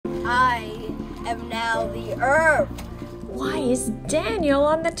and now the Earth. Why is Daniel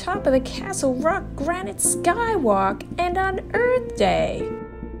on the top of the Castle Rock Granite Skywalk and on Earth Day?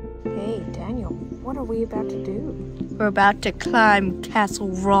 Hey, Daniel, what are we about to do? We're about to climb Castle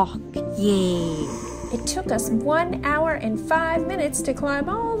Rock. Yay! It took us 1 hour and 5 minutes to climb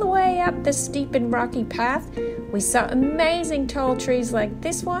all the way up the steep and rocky path. We saw amazing tall trees like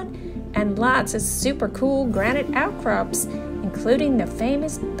this one and lots of super cool granite outcrops, including the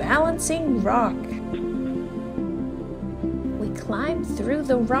famous balancing rock. We climbed through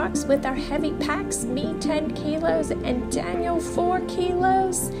the rocks with our heavy packs, me 10 kilos and Daniel 4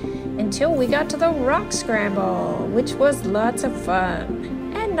 kilos, until we got to the rock scramble, which was lots of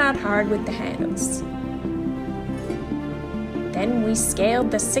fun and not hard with the handles. Then we scaled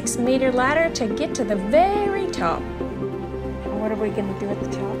the 6-meter ladder to get to the very top. What are we going to do at the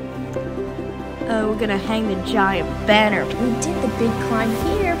top? We're gonna hang the giant banner. We did the big climb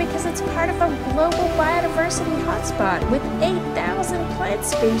here because it's part of a global biodiversity hotspot with 8,000 plant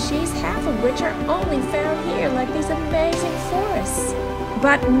species, half of which are only found here, like these amazing forests.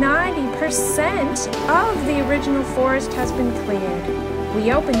 But 90% of the original forest has been cleared.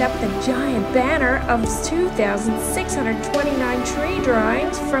 We opened up the giant banner of 2,629 tree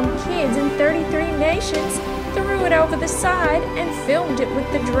drawings from kids in 33 nations, threw it over the side, and filmed it with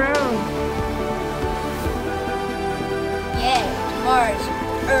the drone. Yeah, tomorrow's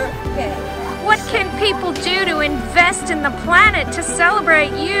Earth Day. What can people do to invest in the planet to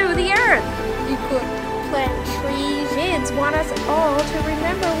celebrate you, the Earth? You could plant trees. Kids want us all to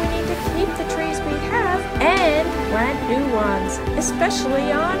remember we need to keep the trees we have and plant new ones,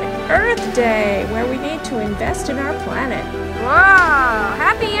 especially on Earth Day, where we need to invest in our planet. Wow!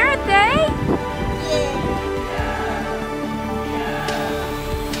 Happy Earth Day!